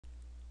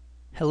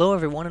Hello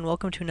everyone and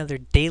welcome to another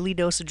Daily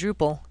Dose of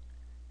Drupal.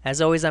 As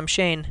always, I'm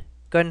Shane.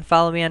 Go ahead and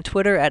follow me on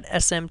Twitter at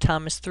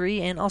smthomas3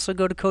 and also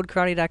go to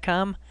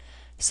codekarate.com.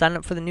 Sign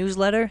up for the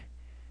newsletter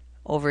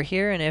over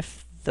here, and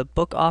if the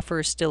book offer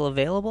is still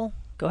available,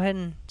 go ahead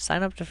and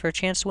sign up for a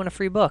chance to win a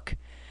free book.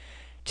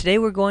 Today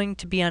we're going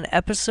to be on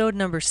episode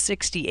number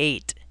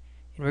 68,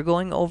 and we're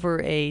going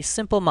over a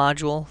simple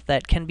module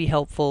that can be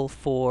helpful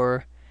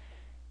for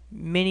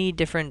many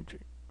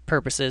different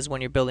purposes when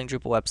you're building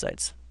Drupal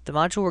websites. The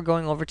module we're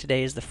going over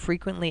today is the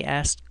Frequently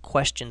Asked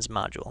Questions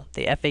module,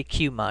 the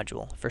FAQ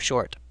module for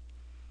short.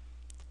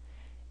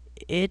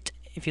 It,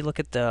 if you look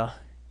at the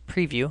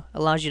preview,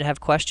 allows you to have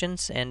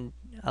questions and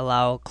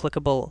allow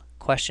clickable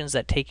questions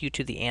that take you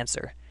to the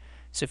answer.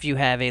 So if you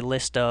have a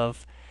list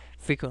of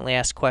frequently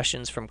asked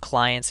questions from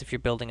clients, if you're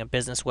building a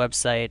business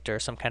website or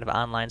some kind of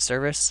online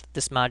service,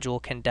 this module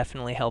can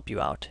definitely help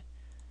you out.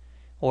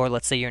 Or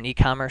let's say you're an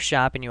e-commerce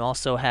shop and you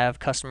also have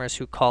customers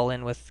who call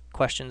in with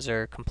questions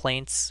or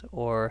complaints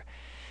or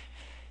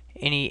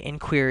any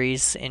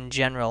inquiries in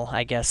general.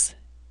 I guess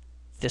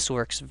this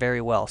works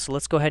very well. So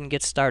let's go ahead and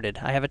get started.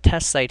 I have a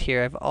test site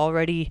here. I've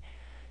already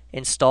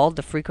installed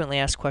the Frequently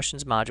Asked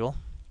Questions module,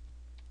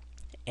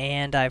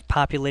 and I've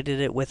populated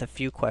it with a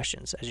few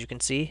questions. As you can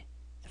see,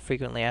 the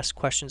Frequently Asked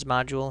Questions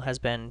module has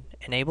been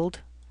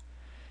enabled.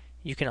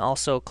 You can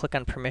also click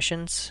on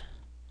Permissions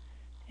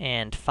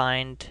and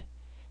find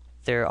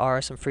there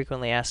are some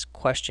frequently asked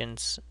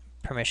questions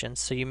permissions,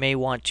 so you may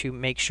want to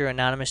make sure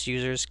anonymous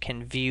users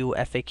can view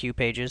FAQ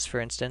pages, for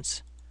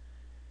instance.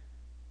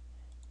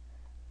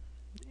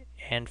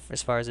 And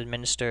as far as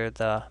administer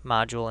the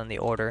module in the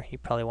order, you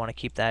probably want to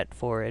keep that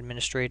for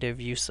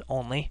administrative use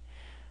only.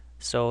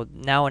 So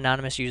now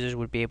anonymous users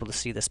would be able to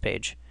see this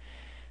page.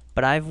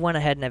 But I've went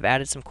ahead and I've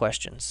added some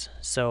questions.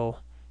 So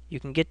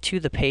you can get to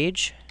the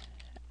page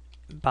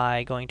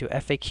by going to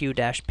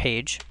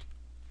FAQ-page.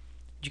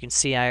 You can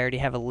see I already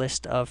have a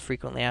list of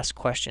frequently asked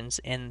questions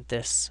in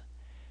this,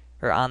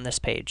 or on this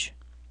page.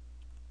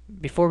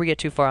 Before we get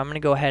too far, I'm going to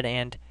go ahead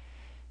and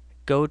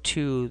go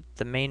to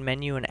the main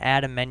menu and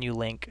add a menu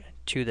link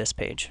to this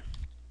page.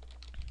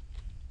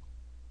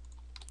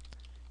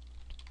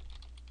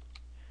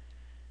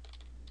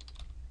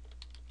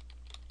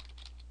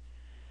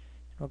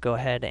 We'll go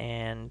ahead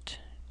and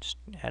just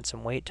add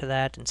some weight to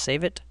that and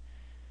save it,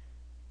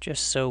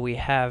 just so we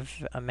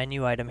have a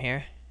menu item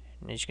here.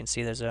 And as you can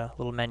see, there's a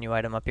little menu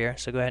item up here.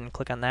 So go ahead and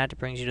click on that. It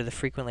brings you to the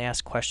Frequently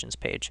Asked Questions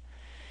page.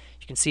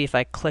 You can see if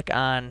I click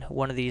on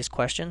one of these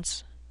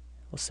questions,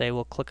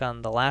 we'll click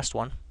on the last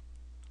one,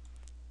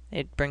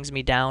 it brings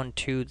me down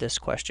to this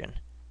question.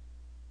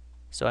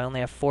 So I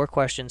only have 4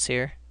 questions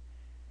here,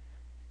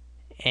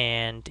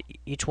 and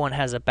each one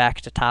has a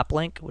back to top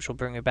link, which will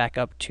bring me back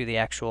up to the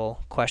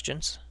actual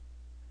questions.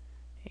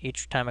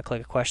 Each time I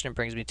click a question, it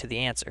brings me to the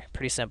answer.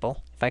 Pretty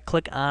simple. If I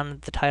click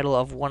on the title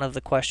of one of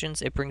the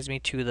questions, it brings me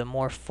to the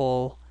more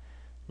full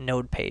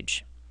node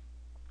page.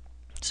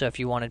 So if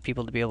you wanted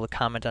people to be able to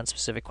comment on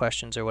specific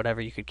questions or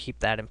whatever, you could keep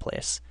that in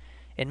place.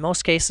 In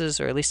most cases,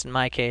 or at least in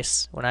my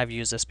case, when I've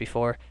used this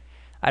before,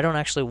 I don't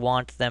actually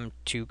want them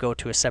to go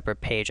to a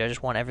separate page. I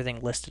just want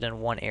everything listed in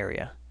one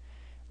area.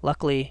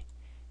 Luckily,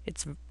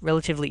 it's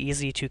relatively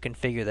easy to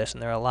configure this,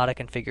 and there are a lot of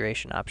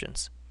configuration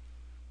options.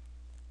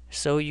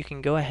 So you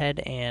can go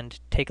ahead and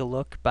take a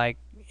look by,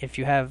 if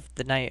you have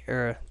the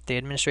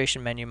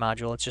administration menu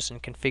module, it's just in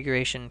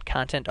configuration,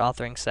 content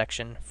authoring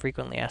section,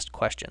 frequently asked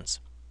questions.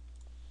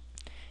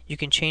 You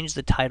can change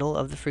the title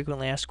of the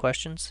frequently asked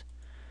questions.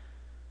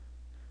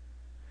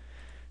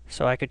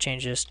 So I could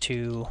change this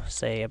to,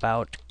 say,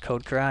 about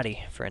Code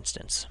Karate, for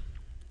instance.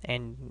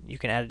 And you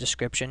can add a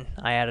description.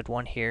 I added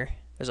one here.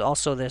 There's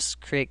also this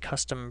create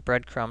custom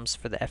breadcrumbs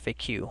for the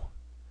FAQ.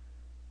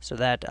 So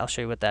that, I'll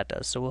show you what that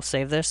does. So we'll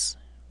save this.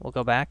 We'll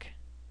go back.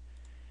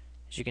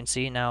 As you can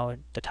see, now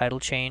the title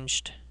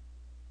changed.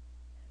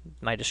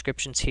 My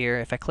description's here.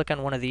 If I click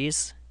on one of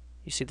these,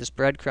 you see this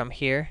breadcrumb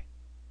here.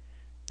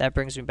 That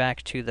brings me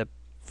back to the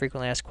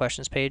frequently asked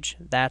questions page.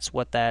 That's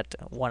what that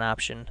one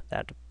option,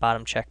 that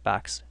bottom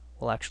checkbox,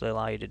 will actually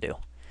allow you to do.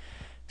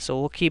 So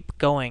we'll keep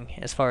going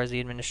as far as the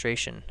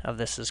administration of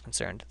this is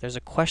concerned. There's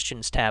a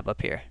questions tab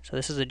up here. So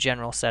this is the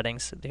general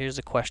settings. Here's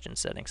the question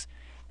settings.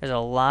 There's a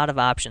lot of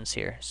options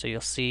here. So you'll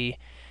see,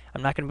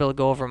 I'm not going to be able to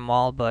go over them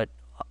all, but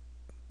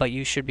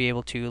you should be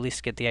able to at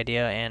least get the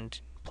idea and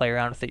play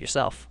around with it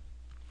yourself.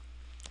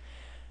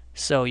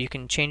 So you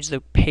can change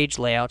the page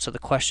layout so the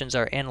questions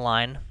are in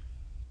line,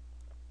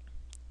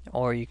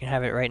 or you can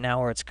have it right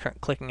now where it's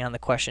clicking on the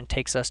question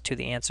takes us to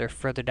the answer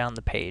further down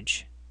the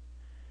page.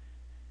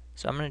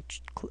 So I'm going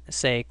to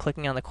say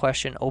clicking on the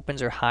question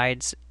opens or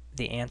hides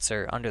the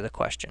answer under the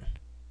question.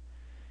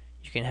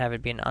 You can have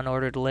it be an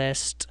unordered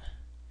list.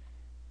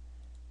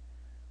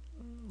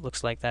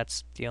 Looks like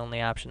that's the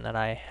only option that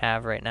I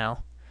have right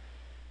now.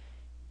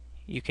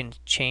 You can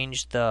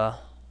change the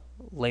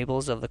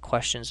labels of the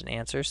questions and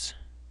answers.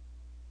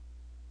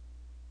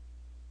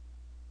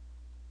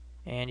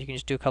 And you can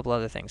just do a couple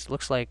other things. It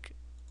looks like,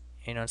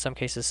 in some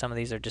cases some of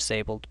these are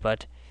disabled,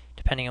 but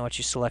depending on what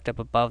you select up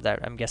above that,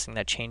 I'm guessing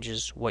that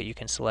changes what you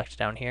can select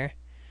down here.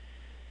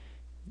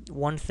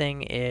 One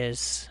thing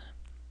is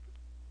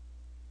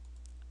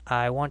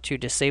I want to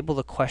disable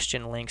the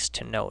question links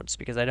to nodes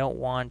because I don't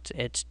want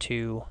it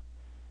to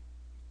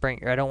bring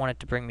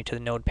me to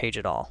the node page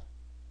at all.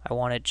 I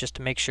want it just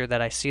to make sure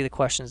that I see the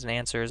questions and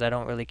answers. I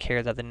don't really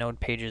care that the node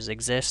pages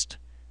exist.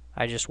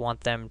 I just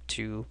want them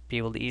to be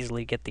able to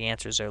easily get the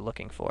answers they're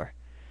looking for.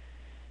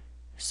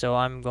 So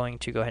I'm going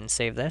to go ahead and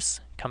save this,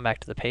 come back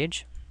to the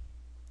page.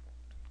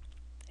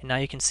 And now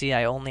you can see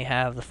I only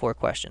have the 4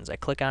 questions. I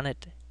click on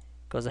it,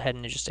 goes ahead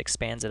and it just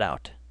expands it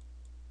out.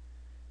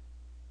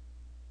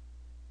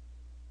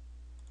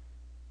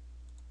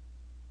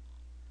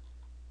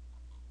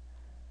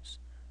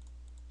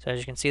 So as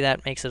you can see,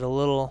 that makes it a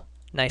little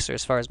nicer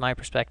as far as my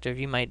perspective.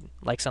 You might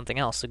like something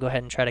else, so go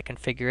ahead and try to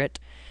configure it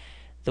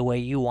the way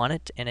you want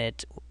it, and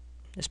it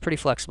is pretty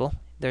flexible.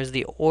 There's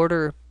the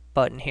order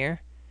button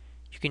here.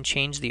 You can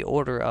change the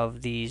order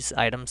of these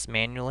items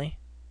manually.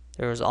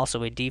 There is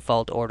also a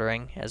default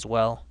ordering as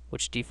well,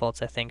 which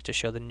defaults, I think, to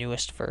show the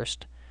newest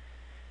first.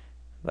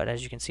 But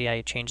as you can see,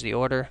 I changed the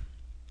order.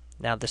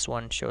 Now this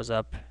one shows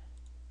up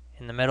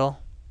in the middle.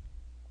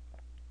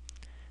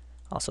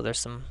 Also, there's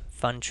some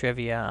fun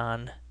trivia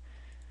on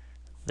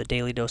the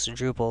Daily Dose of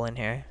Drupal in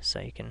here, so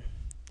you can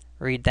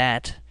read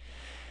that.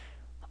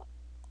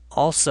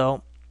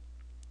 Also,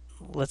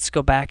 let's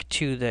go back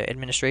to the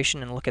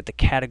administration and look at the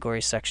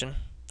categories section.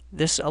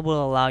 This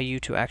will allow you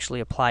to actually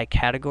apply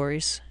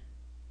categories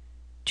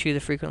to the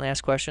frequently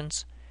asked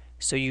questions.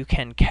 So you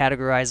can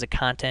categorize the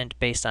content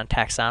based on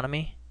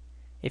taxonomy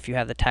if you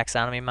have the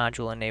taxonomy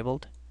module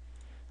enabled.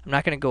 I'm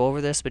not going to go over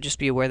this, but just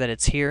be aware that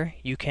it's here.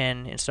 You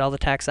can install the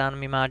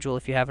taxonomy module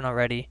if you haven't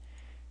already,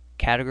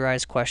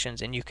 categorize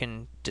questions, and you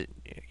can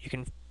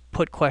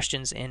put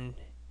questions in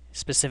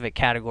specific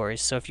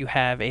categories. So if you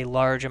have a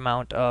large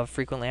amount of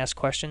frequently asked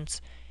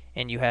questions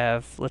and you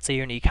have, let's say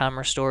you're an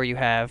e-commerce store, you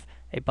have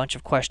a bunch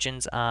of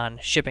questions on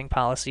shipping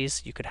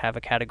policies, you could have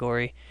a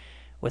category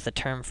with a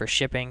term for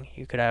shipping.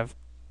 You could have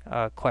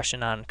a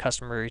question on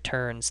customer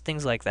returns,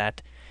 things like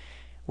that,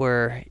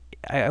 where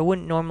I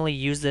wouldn't normally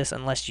use this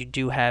unless you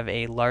do have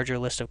a larger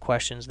list of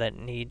questions that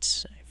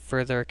needs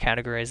further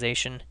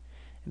categorization,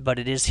 but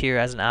it is here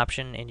as an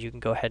option and you can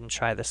go ahead and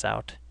try this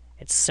out.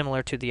 It's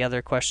similar to the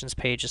other questions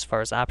page as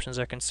far as options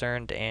are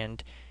concerned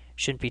and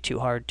shouldn't be too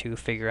hard to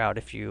figure out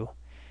if you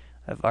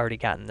have already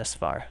gotten this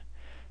far.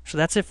 So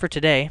that's it for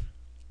today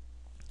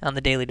on the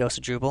Daily Dose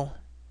of Drupal.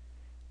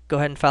 Go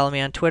ahead and follow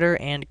me on Twitter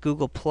and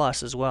Google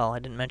Plus as well. I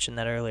didn't mention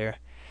that earlier.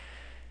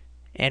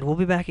 And we'll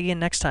be back again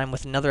next time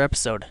with another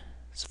episode.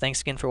 So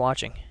thanks again for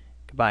watching.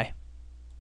 Goodbye.